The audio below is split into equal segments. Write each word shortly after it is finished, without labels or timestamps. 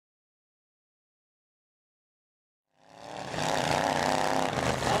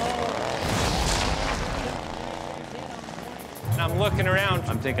looking around.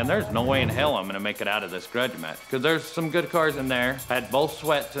 I'm thinking there's no way in hell I'm gonna make it out of this grudge match. Because there's some good cars in there. I had both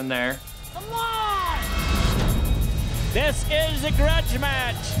sweats in there. Come on! This is a grudge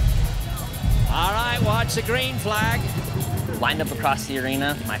match. All right, watch the green flag. Lined up across the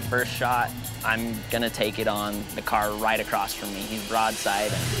arena, my first shot, I'm gonna take it on the car right across from me. He's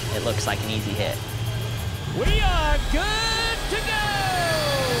broadside, and it looks like an easy hit. We are good to go!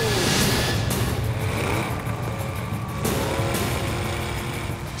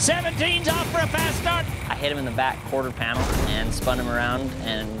 17's off for a fast start. I hit him in the back quarter panel and spun him around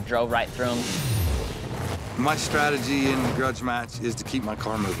and drove right through him. My strategy in the grudge match is to keep my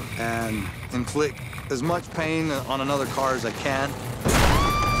car moving and inflict as much pain on another car as I can.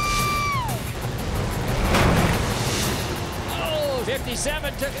 Oh,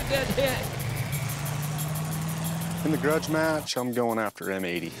 57 took a good hit. In the grudge match, I'm going after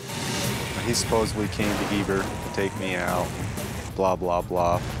M80. He supposedly came to Eber to take me out, blah, blah,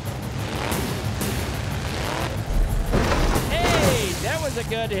 blah. Hey, that was a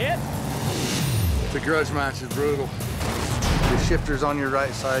good hit. The grudge match is brutal. Your shifter's on your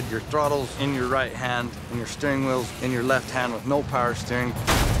right side, your throttle's in your right hand, and your steering wheel's in your left hand with no power steering.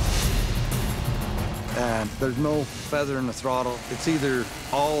 And there's no feather in the throttle. It's either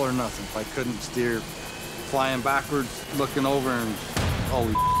all or nothing. I couldn't steer. Flying backwards, looking over, and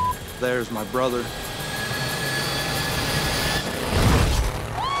holy there's my brother.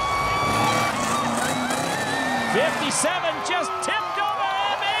 '57 just tipped over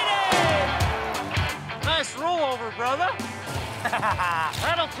M80. Nice rollover, brother.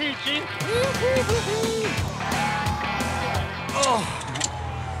 That'll teach you. Oh,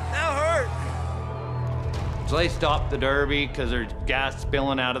 that hurt. So they stopped the Derby because there's gas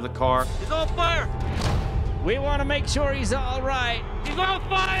spilling out of the car. He's on fire. We want to make sure he's all right. He's on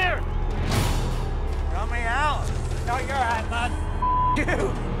fire. Coming out. No, you're all right, bud. Dude.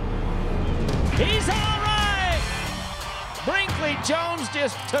 He's all right. Brinkley Jones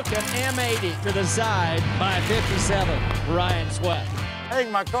just took an M80 to the side by 57. Ryan Sweat. Hey,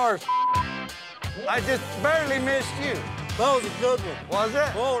 my car's I just barely missed you. That was a good one. Was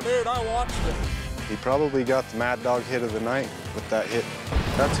it? Oh, dude, I watched it. He probably got the Mad Dog hit of the night with that hit.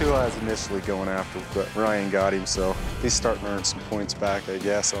 That's who I was initially going after, but Ryan got him, so he's starting to earn some points back, I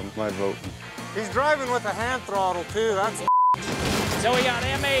guess, on my vote. He's driving with a hand throttle, too. That's So we got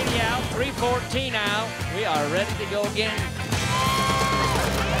M80 out, 314 out. We are ready to go again.